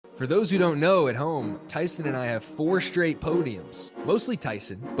For those who don't know at home, Tyson and I have 4 straight podiums, mostly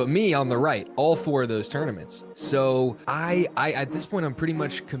Tyson, but me on the right, all 4 of those tournaments. So I at this point, I'm pretty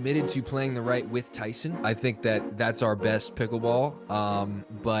much committed to playing the right with Tyson. I think that that's our best pickleball.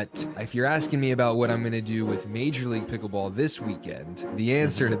 But if you're asking me about what I'm going to do with Major League Pickleball this weekend, the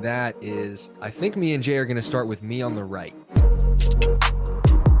answer to that is I think me and Jay are going to start with me on the right.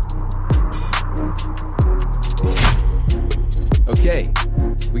 Okay,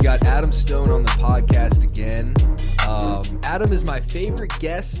 we got Adam Stone on the podcast again. Adam is my favorite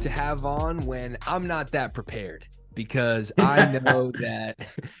guest to have on when I'm not that prepared, because I know that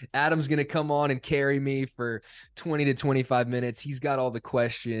Adam's going to come on and carry me for 20 to 25 minutes. He's got all the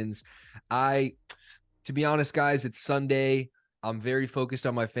questions. To be honest, guys, it's Sunday. I'm very focused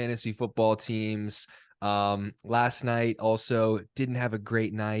on my fantasy football teams. Last night also didn't have a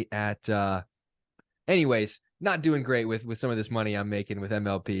great night at anyways, not doing great with some of this money I'm making with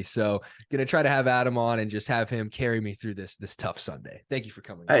MLP. So gonna try to have Adam on and just have him carry me through this tough Sunday. Thank you for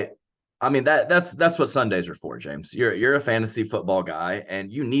coming. Hey, I mean that's what Sundays are for, James. You're a fantasy football guy,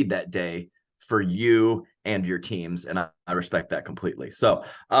 and you need that day for you and your teams, and I respect that completely. So,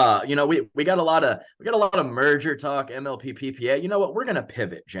 we got a lot of merger talk, MLP, PPA. You know what? We're gonna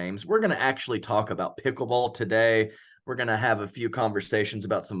pivot, James. We're gonna actually talk about pickleball today. We're going to have a few conversations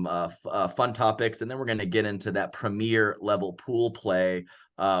about some fun topics, and then we're going to get into that premier level pool play,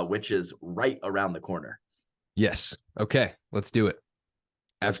 which is right around the corner. Yes. Okay. Let's do it.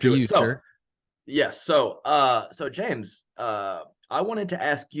 After you, sir. Yes. So James, I wanted to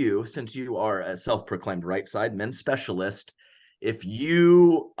ask you, since you are a self-proclaimed right side men's specialist, if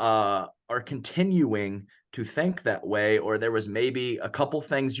you are continuing to think that way, or there was maybe a couple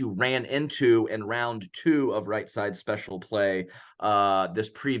things you ran into in round 2 of right side special play this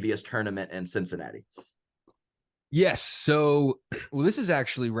previous tournament in Cincinnati. Yes. So, well, this is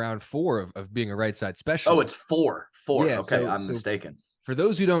actually round 4 of being a right side specialist. Oh, it's 4. Yeah, okay, I'm mistaken. For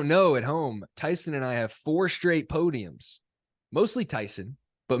those who don't know at home, Tyson and I have 4 straight podiums, mostly Tyson,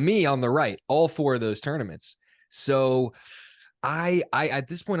 but me on the right, all 4 of those tournaments. So I at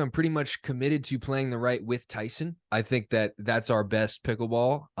this point, I'm pretty much committed to playing the right with Tyson. I think that that's our best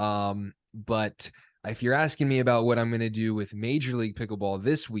pickleball. But if you're asking me about what I'm going to do with Major League Pickleball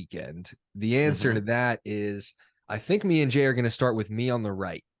this weekend, the answer to that is I think me and Jay are going to start with me on the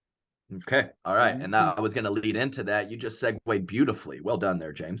right. Okay. All right. And I was going to lead into that. You just segued beautifully. Well done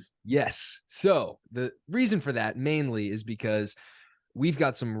there, James. Yes. So the reason for that mainly is because we've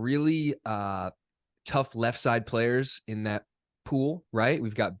got some really tough left side players in that pool, right?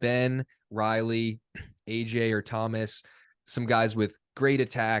 We've got Ben, Riley, AJ or Thomas, some guys with great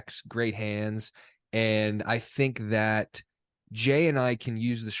attacks, great hands. And I think that Jay and I can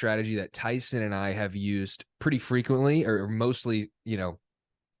use the strategy that Tyson and I have used pretty frequently, or mostly,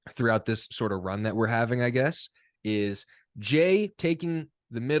 throughout this sort of run that we're having, I guess, is Jay taking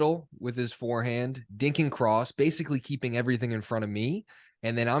the middle with his forehand, dinking cross, basically keeping everything in front of me.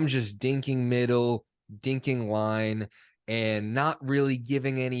 And then I'm just dinking middle, dinking line, and not really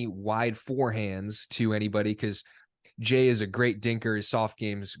giving any wide forehands to anybody, because Jay is a great dinker. His soft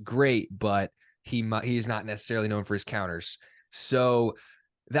game's great, but he is not necessarily known for his counters. So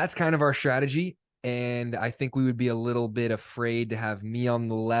that's kind of our strategy. And I think we would be a little bit afraid to have me on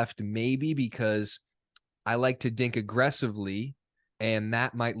the left, maybe because I like to dink aggressively, and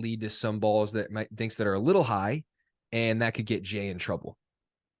that might lead to some balls that dinks that are a little high, and that could get Jay in trouble.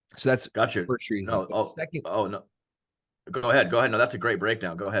 So that's gotcha. First reason. No, no. Go ahead. No, that's a great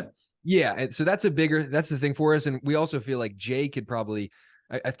breakdown. Go ahead. Yeah, and so that's the thing for us. And we also feel like Jay could probably,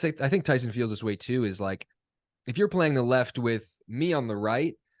 I think Tyson feels this way too, is like, if you're playing the left with me on the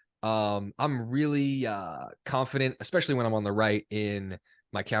right, I'm really confident, especially when I'm on the right, in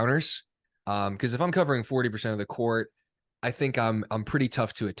my counters. Because if I'm covering 40% of the court, I think I'm pretty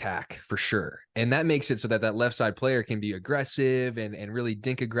tough to attack for sure. And that makes it so that left side player can be aggressive and really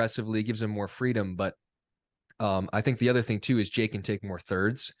dink aggressively, gives him more freedom. But I think the other thing too is Jay can take more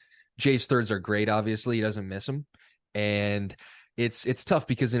thirds. Jay's thirds are great, obviously. He doesn't miss them. And it's tough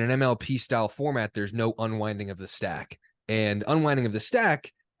because in an MLP style format, there's no unwinding of the stack. And unwinding of the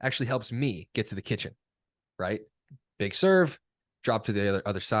stack actually helps me get to the kitchen, right? Big serve, drop to the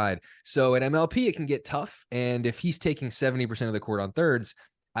other side. So at MLP, it can get tough. And if he's taking 70% of the court on thirds,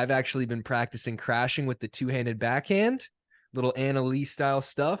 I've actually been practicing crashing with the two-handed backhand, little Anna Lee style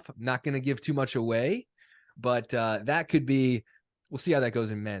stuff. I'm not going to give too much away, but that could be, we'll see how that goes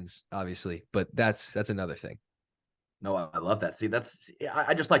in men's, obviously, but that's another thing. No, I love that. See,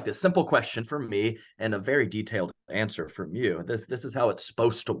 I just like this simple question from me and a very detailed answer from you. This is how it's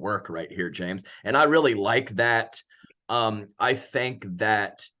supposed to work right here, James. And I really like that. I think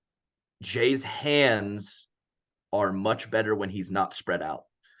that Jay's hands are much better when he's not spread out.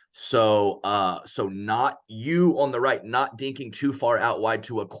 So not you on the right, not dinking too far out wide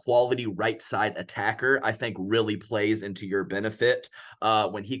to a quality right side attacker, I think really plays into your benefit.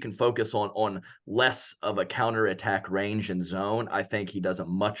 When he can focus on less of a counter attack range and zone, I think he does a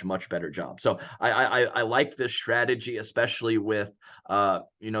much better job. So I like this strategy, especially with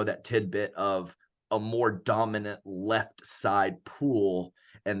that tidbit of a more dominant left side pool,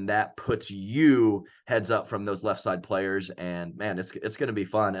 and that puts you heads up from those left side players. And man, it's going to be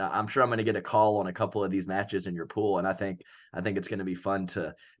fun. I'm sure I'm going to get a call on a couple of these matches in your pool, and I think it's going to be fun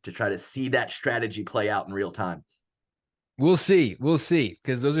to try to see that strategy play out in real time. We'll see,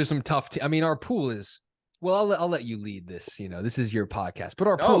 because those are some tough. I mean, our pool is. Well, I'll let you lead this. This is your podcast, but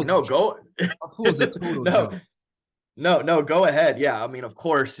our pool is our pool is a total joke. No, go ahead. Yeah, I mean, of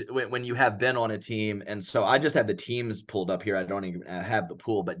course, when you have been on a team, and so I just have the teams pulled up here. I don't even have the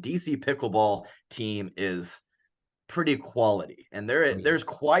pool, but DC Pickleball Team is pretty quality, and there's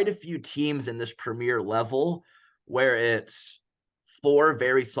quite a few teams in this premier level where it's 4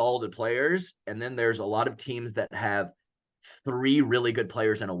 very solid players, and then there's a lot of teams that have 3 really good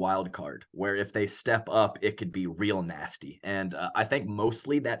players and a wild card, where if they step up, it could be real nasty. And I think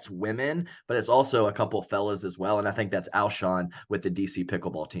mostly that's women, but it's also a couple fellas as well. And I think that's Alshon with the DC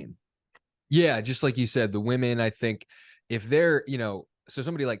Pickleball Team. Yeah, just like you said, the women, I think if they're, so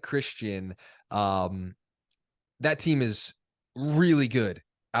somebody like Christian, that team is really good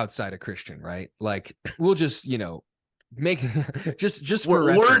outside of Christian, right? Like we'll just, make just for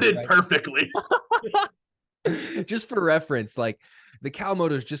worded right? Perfectly. Just for reference, like the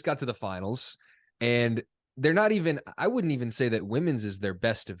Kawamotos just got to the finals, and they're not even, I wouldn't even say that women's is their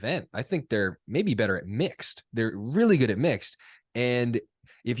best event. I think they're maybe better at mixed. They're really good at mixed. And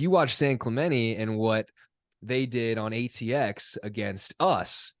if you watch San Clemente and what they did on ATX against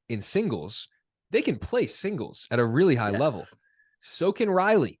us in singles, they can play singles at a really high level. So can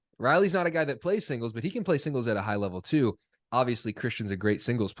Riley. Riley's not a guy that plays singles, but he can play singles at a high level too. Obviously, Christian's a great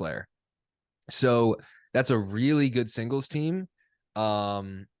singles player. So that's a really good singles team. Not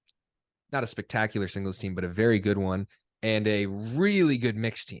a spectacular singles team, but a very good one, and a really good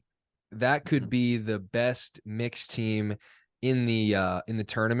mixed team. That could be the best mixed team in the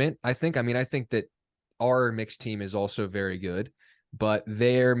tournament, I think. I mean, I think that our mixed team is also very good, but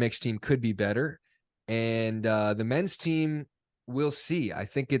their mixed team could be better. And the men's team, we'll see. I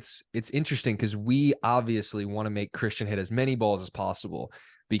think it's interesting because we obviously want to make Christian hit as many balls as possible.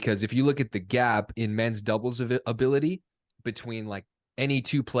 Because if you look at the gap in men's doubles ability between like any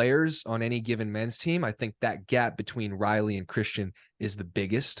 2 players on any given men's team, I think that gap between Riley and Christian is the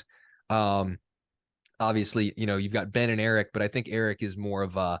biggest. Obviously, you've got Ben and Eric, but I think Eric is more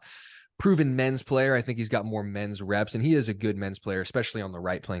of a proven men's player. I think he's got more men's reps, and he is a good men's player, especially on the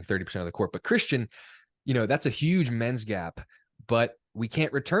right, playing 30% of the court. But Christian, that's a huge men's gap, but we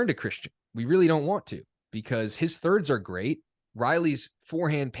can't return to Christian. We really don't want to, because his thirds are great. Riley's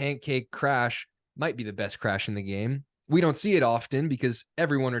forehand pancake crash might be the best crash in the game. We don't see it often because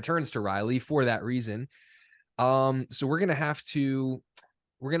everyone returns to Riley for that reason. So we're going to have to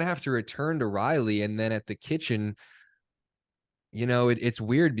return to Riley. And then at the kitchen, it's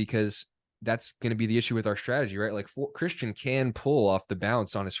weird because that's going to be the issue with our strategy, right? Like Christian can pull off the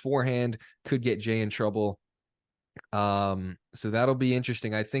bounce on his forehand, could get Jay in trouble. So that'll be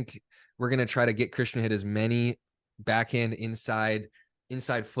interesting. I think we're going to try to get Christian hit as many backhand inside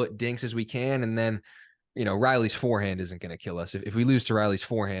foot dinks as we can. And then, Riley's forehand isn't going to kill us. If we lose to Riley's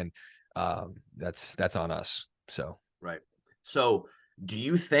forehand, that's on us. So, right. So do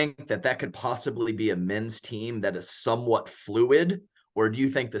you think that could possibly be a men's team that is somewhat fluid, or do you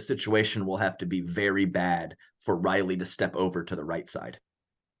think the situation will have to be very bad for Riley to step over to the right side?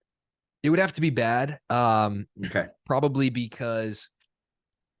 It would have to be bad. Okay. Probably because,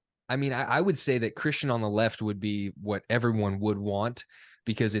 I mean, I would say that Christian on the left would be what everyone would want,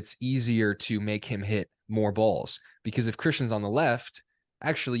 because it's easier to make him hit more balls. Because if Christian's on the left,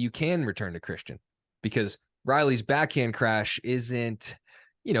 actually you can return to Christian, because Riley's backhand crash isn't,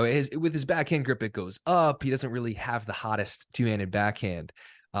 with his backhand grip, it goes up. He doesn't really have the hottest 2-handed backhand.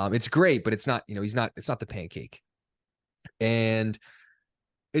 It's great, but it's not, it's not the pancake. And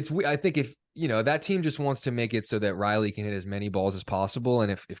I think if, that team just wants to make it so that Riley can hit as many balls as possible.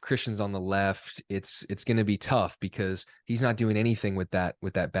 And if Christian's on the left, it's going to be tough because he's not doing anything with that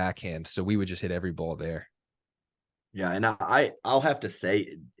backhand. So we would just hit every ball there. Yeah. And I'll have to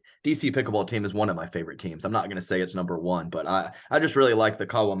say, DC Pickleball Team is one of my favorite teams. I'm not going to say it's number 1, but I just really like the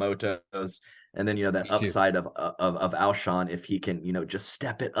Kawamotos. And then, that upside of Alshon, if he can, just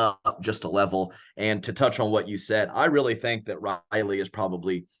step it up just a level. And to touch on what you said, I really think that Riley is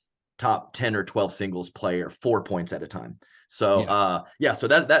probably top 10 or 12 singles player 4 points at a time. So Yeah. so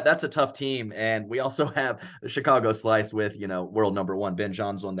that's a tough team. And we also have the Chicago Slice with, world number one Ben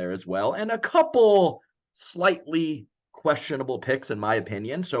Johns on there as well, and a couple slightly questionable picks in my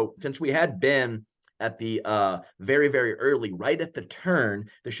opinion. So since we had Ben at the very, very early, right at the turn,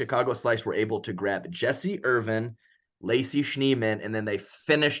 the Chicago Slice were able to grab Jesse Irvin, Lacey Schneeman, and then they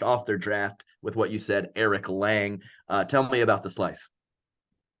finished off their draft with what you said, Eric Lang. Tell me about the Slice.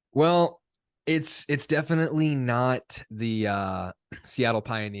 Well, it's definitely not the Seattle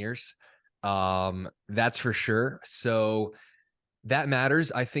Pioneers. That's for sure. So that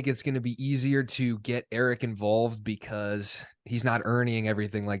matters. I think it's going to be easier to get Eric involved because he's not earning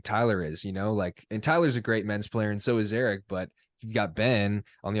everything like Tyler is, and Tyler's a great men's player and so is Eric, but if you've got Ben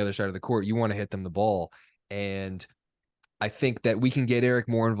on the other side of the court, you want to hit them the ball. And I think that we can get Eric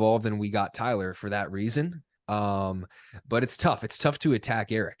more involved than we got Tyler for that reason. But it's tough. It's tough to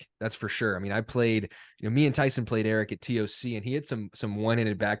attack Eric. That's for sure. I mean, I played, me and Tyson played Eric at TOC and he had some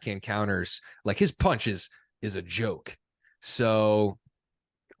one-handed backhand counters. Like his punch is a joke. So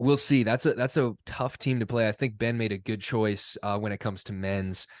we'll see. That's a tough team to play. I think Ben made a good choice when it comes to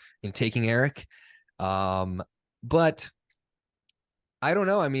men's in taking Eric. But I don't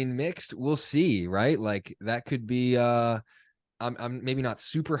know. I mean, mixed, we'll see, right? Like that could be I'm maybe not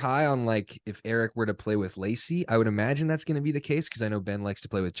super high on like if Eric were to play with Lacey. I would imagine that's going to be the case because I know Ben likes to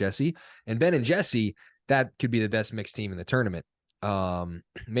play with Jesse. And Ben and Jesse, that could be the best mixed team in the tournament.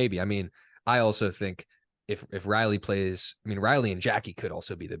 Maybe. I mean, I also think if Riley plays, I mean, Riley and Jackie could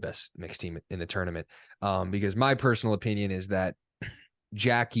also be the best mixed team in the tournament. Because my personal opinion is that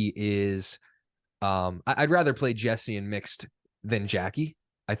Jackie is I'd rather play Jesse in mixed than Jackie.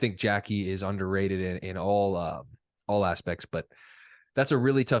 I think Jackie is underrated in all aspects, but that's a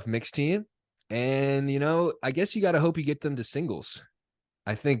really tough mixed team. And, I guess you got to hope you get them to singles.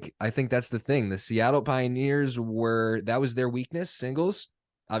 I think that's the thing. The Seattle Pioneers that was their weakness, singles.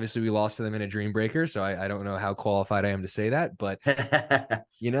 Obviously we lost to them in a dream breaker. So I don't know how qualified I am to say that, but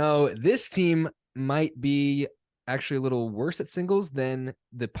this team might be actually a little worse at singles than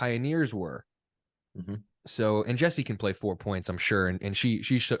the Pioneers were. Mm-hmm. So, and Jesse can play 4 points, I'm sure. And she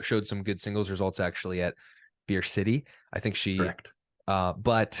showed some good singles results actually at Beer City. I think Correct.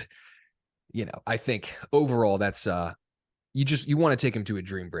 But I think overall that's you want to take him to a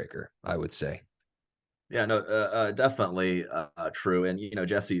dream breaker, I would say. Yeah, no, definitely true. And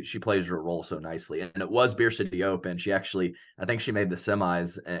Jessie, she plays her role so nicely. And it was Beer City Open. She actually, I think she made the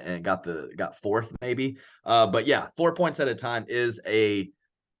semis and got fourth maybe. But yeah, 4 points at a time is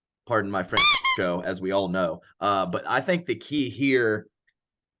pardon my French, show, as we all know. But I think the key here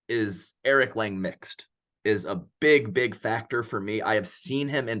is Eric Lang mixed is a big, big factor for me. I have seen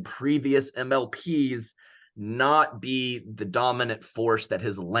him in previous MLPs not be the dominant force that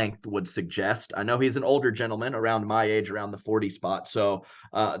his length would suggest. I know he's an older gentleman around my age, around the 40 spot. So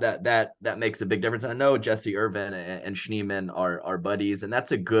that makes a big difference. I know Jesse Irvin and Schneeman are buddies, and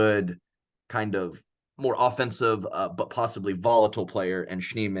that's a good kind of more offensive, but possibly volatile player, and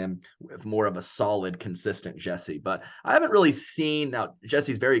Schneeman with more of a solid, consistent Jesse. But I haven't really seen, now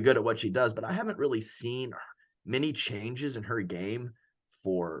Jesse's very good at what she does, but I haven't really seen many changes in her game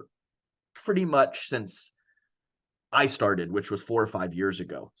for pretty much since I started, which was 4 or 5 years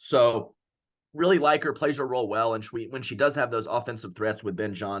ago. So really like her, plays her role well. And when she does have those offensive threats with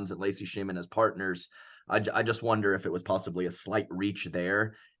Ben Johns and Lacey Schneeman as partners, I just wonder if it was possibly a slight reach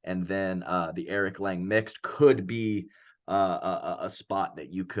there. And then the Eric Lang mixed could be a spot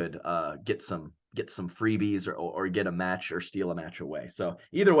that you could get some freebies or get a match or steal a match away. So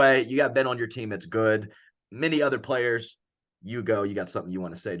either way, you got Ben on your team. It's good. Many other players, you got something you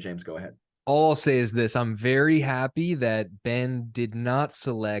want to say, James, go ahead. All I'll say is this. I'm very happy that Ben did not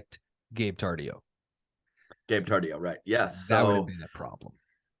select Gabe Tardio. Gabe Tardio, right. Yes. That would have So been a problem.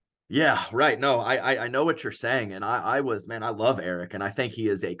 yeah, right. No, I know what you're saying, and I love Eric, and I think he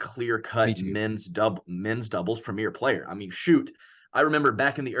is a clear Me cut too. men's doubles premier player. I mean, shoot, I remember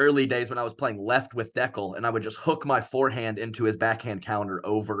back in the early days when I was playing left with Deckel, and I would just hook my forehand into his backhand counter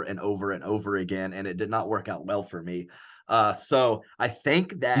over and over and over again, and it did not work out well for me. So I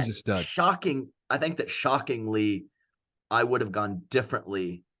think He's that a stud. shockingly, I would have gone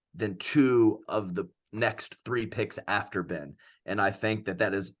differently than two of the next three picks after Ben. And I think that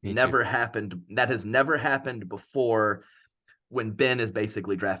has Me too. never happened. That has never happened before when Ben is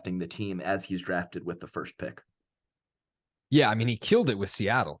basically drafting the team as he's drafted with the first pick. Yeah, I mean, he killed it with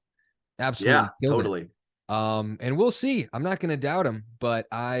Seattle. Absolutely Yeah, killed totally. it. And we'll see. I'm not going to doubt him, but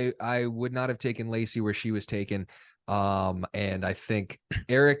I would not have taken Lacey where she was taken. And I think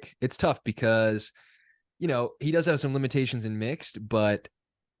Eric, it's tough because, he does have some limitations in mixed, but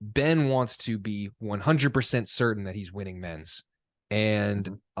Ben wants to be 100% certain that he's winning men's. And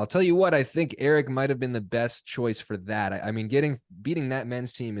Mm-hmm. I'll tell you what, I think Eric might have been the best choice for that. I mean, beating that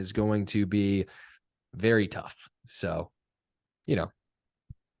men's team is going to be very tough. So,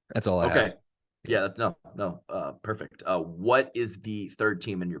 that's all I have. Okay. Yeah, no, perfect. What is the third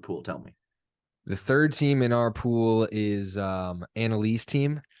team in your pool? Tell me. The third team in our pool is Annalise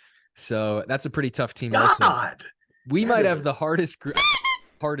team. So that's a pretty tough team also. God, We that might is have the hardest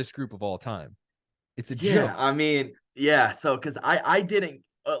group of all time. It's a yeah. joke. I mean, yeah. So because I didn't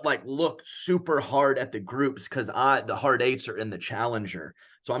like look super hard at the groups because the hard eights are in the challenger.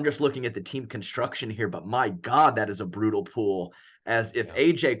 So I'm just looking at the team construction here. But my God, that is a brutal pool. As if Yeah.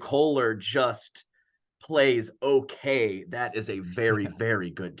 AJ Kohler just plays okay, that is a very, Yeah, very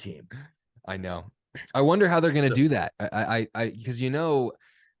good team. I know. I wonder how they're going to So do that. Because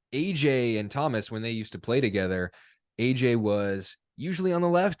AJ and Thomas, when they used to play together, AJ was usually on the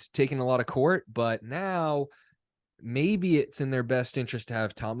left, taking a lot of court, but now maybe it's in their best interest to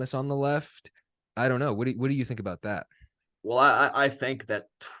have Thomas on the left. I don't know. What do you think about that? well, I think that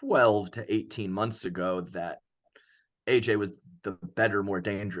 12 to 18 months ago that AJ was the better, more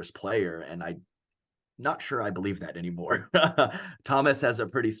dangerous player, and I'm not sure I believe that anymore. Thomas has a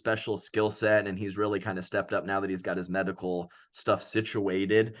pretty special skill set, and he's really kind of stepped up now that he's got his medical stuff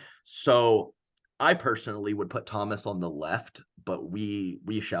situated. So I personally would put Thomas on the left, but we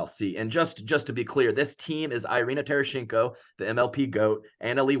shall see. And just to be clear, this team is Irina Tereshchenko, the MLP GOAT,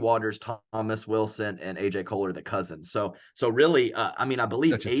 Anna Lee Waters, Thomas Wilson, and AJ Kohler, the cousin. So really, I mean, I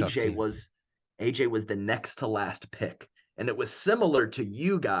believe Such a tough team. AJ was the next to last pick, and it was similar to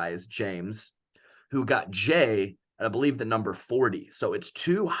you guys, James, who got Jay, I believe, the number 40. So it's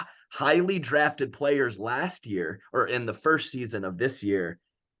two highly drafted players last year or in the first season of this year.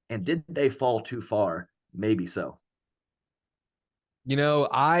 And did they fall too far? Maybe so.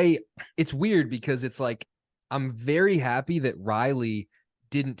 It's weird because it's like I'm very happy that Riley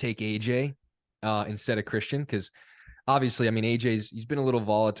didn't take AJ instead of Christian because obviously, I mean, he's been a little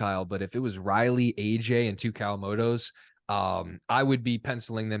volatile, but if it was Riley, AJ, and two Kawamotos, I would be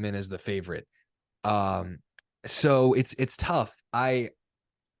penciling them in as the favorite. Um, so it's tough. I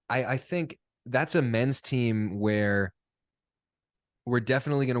think that's a men's team where we're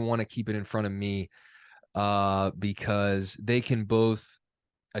definitely going to want to keep it in front of me because they can both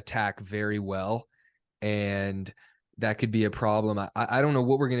attack very well, and that could be a problem. I don't know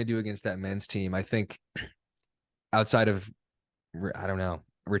what we're going to do against that men's team. I think outside of I don't know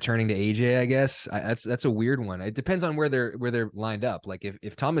returning to AJ, I guess that's a weird one. It depends on where they're lined up. Like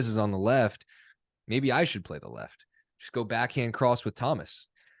if Thomas is on the left, maybe I should play the left. Just go backhand cross with Thomas.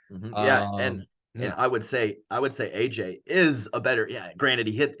 Mm-hmm. Yeah, Um, and yeah, I would say AJ is a better. Yeah, granted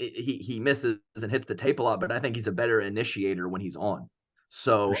he misses and hits the tape a lot, but I think he's a better initiator when he's on. for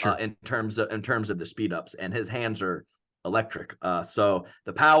So sure. in terms of the speed ups, and his hands are electric. So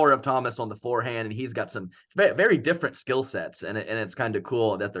the power of Thomas on the forehand, and he's got some very different skill sets, and it's kind of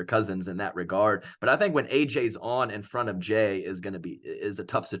cool that they're cousins in that regard. But I think when AJ's on in front of Jay is a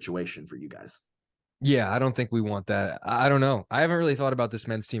tough situation for you guys. Yeah, I don't think we want that. I don't know. I haven't really thought about this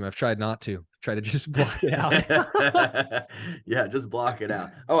men's team. I've tried not to. Try to just block it out. Yeah, just block it out.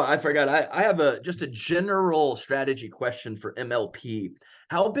 Oh, I forgot. I have just a general strategy question for MLP.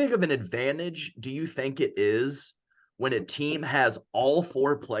 How big of an advantage do you think it is when a team has all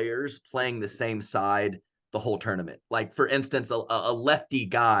four players playing the same side the whole tournament? Like, for instance, a lefty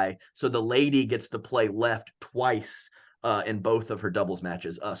guy, so the lady gets to play left twice in both of her doubles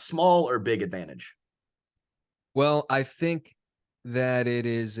matches. A small or big advantage? Well, I think that it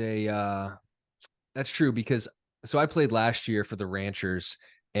is that's true because so I played last year for the Ranchers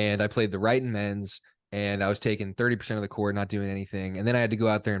and I played the right and men's and I was taking 30% of the court, not doing anything. And then I had to go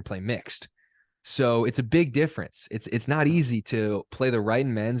out there and play mixed. So it's a big difference. It's not easy to play the right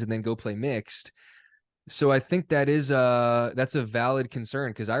and men's and then go play mixed. So I think that's a valid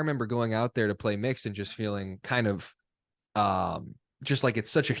concern because I remember going out there to play mixed and just feeling kind of just like it's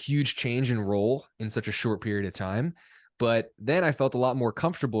such a huge change in role in such a short period of time. But then I felt a lot more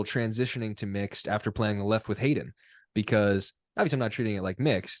comfortable transitioning to mixed after playing the left with Hayden because obviously I'm not treating it like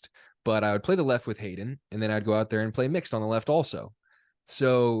mixed, but I would play the left with Hayden and then I'd go out there and play mixed on the left also.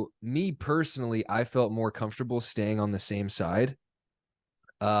 So me personally, I felt more comfortable staying on the same side.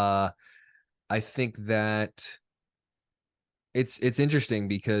 Uh, I think that it's interesting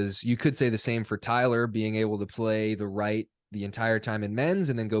because you could say the same for Tyler being able to play the right the entire time in men's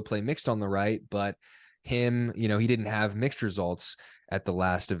and then go play mixed on the right, but him, he didn't have mixed results at the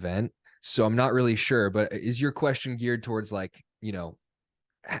last event. So I'm not really sure, but is your question geared towards like,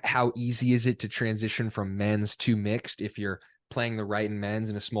 how easy is it to transition from men's to mixed if you're playing the right in men's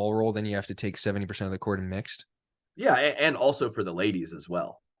in a small role, then you have to take 70% of the court in mixed. Yeah, and also for the ladies as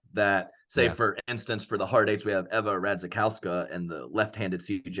well. That say, Yeah, for instance, for the hard eights, we have Eva Radzikowska and the left-handed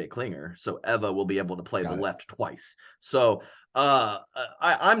CJ Klinger. So Eva will be able to play the got it. left twice. So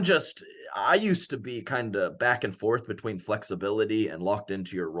I'm just I used to be kind of back and forth between flexibility and locked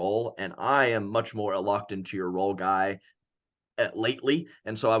into your role, and I am much more a locked into your role guy lately.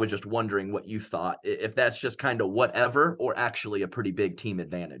 And so I was just wondering what you thought, if that's just kind of whatever or actually a pretty big team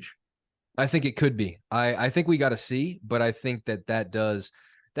advantage. I think it could be. I think we got to see, but I think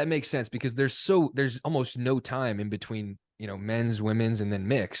that makes sense because there's almost no time in between, men's, women's, and then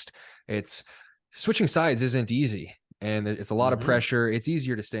mixed. It's switching sides isn't easy, and it's a lot of Mm-hmm. pressure. It's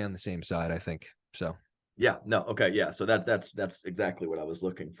easier to stay on the same side, I think. So Yeah, no, okay, yeah. So that's exactly what I was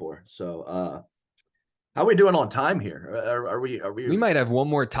looking for. So how are we doing on time here? Are we we might have one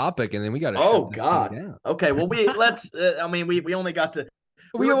more topic, and then we got to Oh shut this thing God. down. Okay, well let's I mean we only got to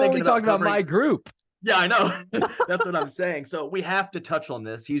we We were thinking only about talked about my covering. group. Yeah, I know. That's what I'm saying. So we have to touch on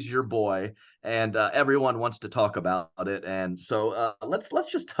this. He's your boy, and everyone wants to talk about it. And so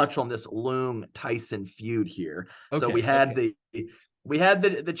let's just touch on this Loong Tyson feud here. So we Okay, had okay.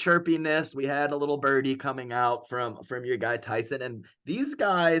 the chirpiness. We had a little birdie coming out from your guy Tyson, and these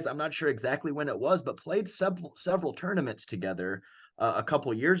guys, I'm not sure exactly when it was, but played several tournaments together a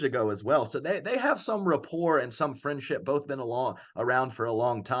couple years ago as well. So they have some rapport and some friendship. Both been around for a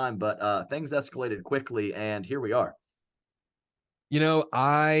long time, but things escalated quickly, and here we are.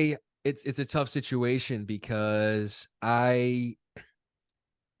 It's a tough situation because you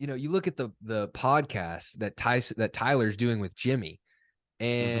look at the podcast that Tyler's doing with Jimmy.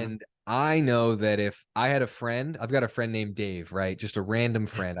 Mm-hmm. And I know that if I had a friend, I've got a friend named Dave, right? Just a random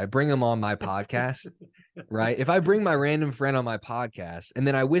friend. I bring him on my podcast, right? If I bring my random friend on my podcast and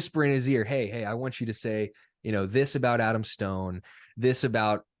then I whisper in his ear, hey, I want you to say, this about Adam Stone, this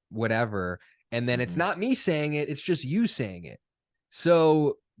about whatever. And then it's Mm-hmm. not me saying it, it's just you saying it.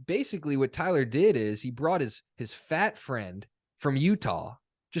 So basically what Tyler did is he brought his fat friend from Utah,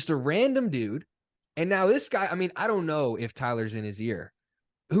 just a random dude. And now this guy, I mean, I don't know if Tyler's in his ear.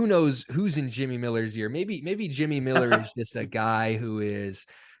 Who knows who's in Jimmy Miller's ear? Maybe Jimmy Miller is just a guy who is,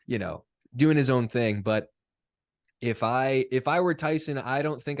 doing his own thing. But if I were Tyson, I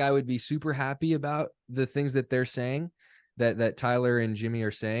don't think I would be super happy about the things that they're saying, that Tyler and Jimmy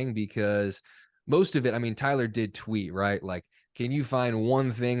are saying, because most of it, I mean, Tyler did tweet, right? Like, can you find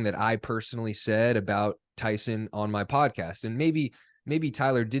one thing that I personally said about Tyson on my podcast? And maybe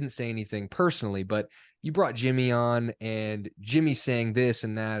Tyler didn't say anything personally, but you brought Jimmy on and Jimmy's saying this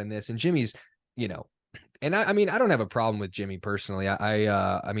and that and this, and Jimmy's, and I mean, I don't have a problem with Jimmy personally.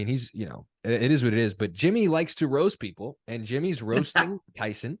 I mean, he's, it is what it is, but Jimmy likes to roast people and Jimmy's roasting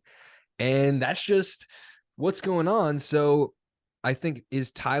Tyson, and that's just what's going on. So I think,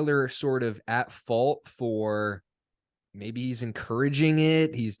 is Tyler sort of at fault for, maybe he's encouraging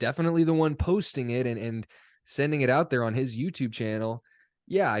it? He's definitely the one posting it and sending it out there on his YouTube channel.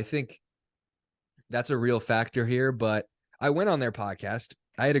 Yeah, I think that's a real factor here, but I went on their podcast.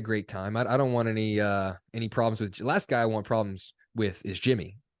 I had a great time. I don't want any problems with last guy I want problems with is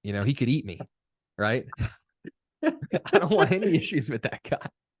Jimmy. He could eat me, right? I don't want any issues with that guy.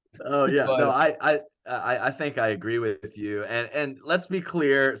 Oh yeah, no, But I think I agree with you. And let's be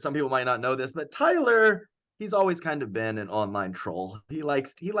clear, some people might not know this, but Tyler, he's always kind of been an online troll. He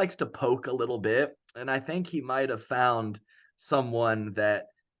likes to poke a little bit, and I think he might have found someone that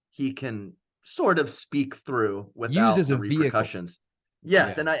he can sort of speak through use without as the a vehicle. repercussions.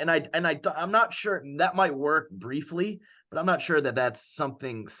 Yes, Yeah. I'm not sure that might work briefly, but I'm not sure that that's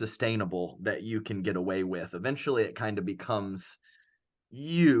something sustainable that you can get away with. Eventually, it kind of becomes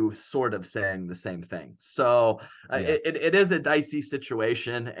you sort of saying the same thing. So Yeah. it is a dicey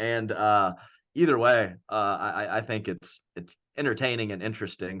situation, and either way, I think it's entertaining and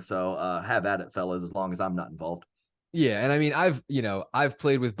interesting. So have at it, fellas, as long as I'm not involved. Yeah. And I mean, I've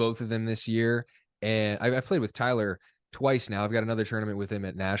played with both of them this year, and I've played with Tyler twice now. I've got another tournament with him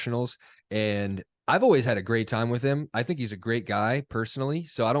at Nationals, and I've always had a great time with him. I think he's a great guy personally.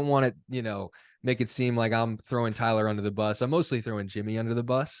 So I don't want to, make it seem like I'm throwing Tyler under the bus. I'm mostly throwing Jimmy under the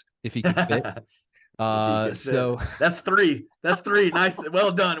bus if he could fit. If he could fit. So That's three. That's three. Nice.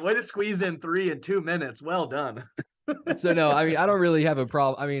 Well done. Way to squeeze in 3 in 2 minutes. Well done. so no, I mean, I don't really have a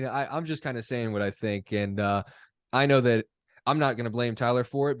problem. I mean, I'm just kind of saying what I think. And I know that I'm not going to blame Tyler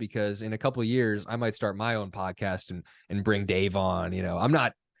for it, because in a couple of years, I might start my own podcast and bring Dave on.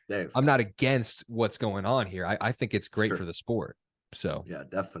 Dave. I'm not against what's going on here. I think it's great for Sure. the sport. So Yeah,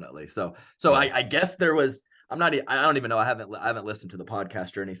 definitely. So yeah. I guess there was I don't even know. I haven't listened to the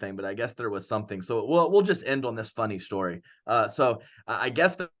podcast or anything, but I guess there was something. So we'll just end on this funny story. So I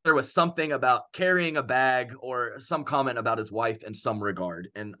guess that there was something about carrying a bag or some comment about his wife in some regard.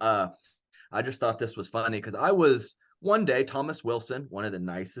 And I just thought this was funny because I was one day, Thomas Wilson, one of the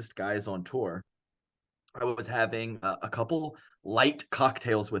nicest guys on tour. I was having a couple light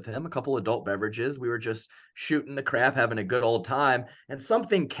cocktails with him, a couple adult beverages. We were just shooting the crap, having a good old time. And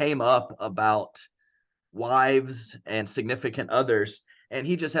something came up about wives and significant others. And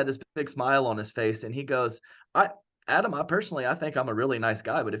he just had this big smile on his face. And he goes, Adam, I think I'm a really nice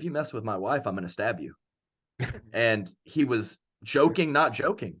guy, but if you mess with my wife, I'm going to stab you. And he was joking, not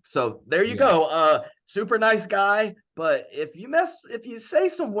joking. So there you go. Super nice guy. But if you say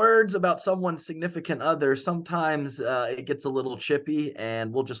some words about someone's significant other, sometimes it gets a little chippy,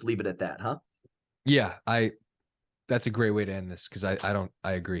 and we'll just leave it at that, huh? Yeah, that's a great way to end this because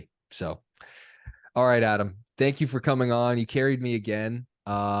I agree. So, all right, Adam, thank you for coming on. You carried me again.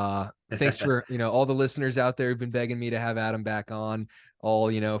 Thanks for, all the listeners out there who've been begging me to have Adam back on, all,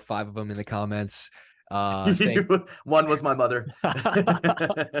 5 of them in the comments. One was my mother.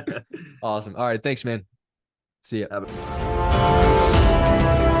 Awesome. All right. Thanks, man. See ya.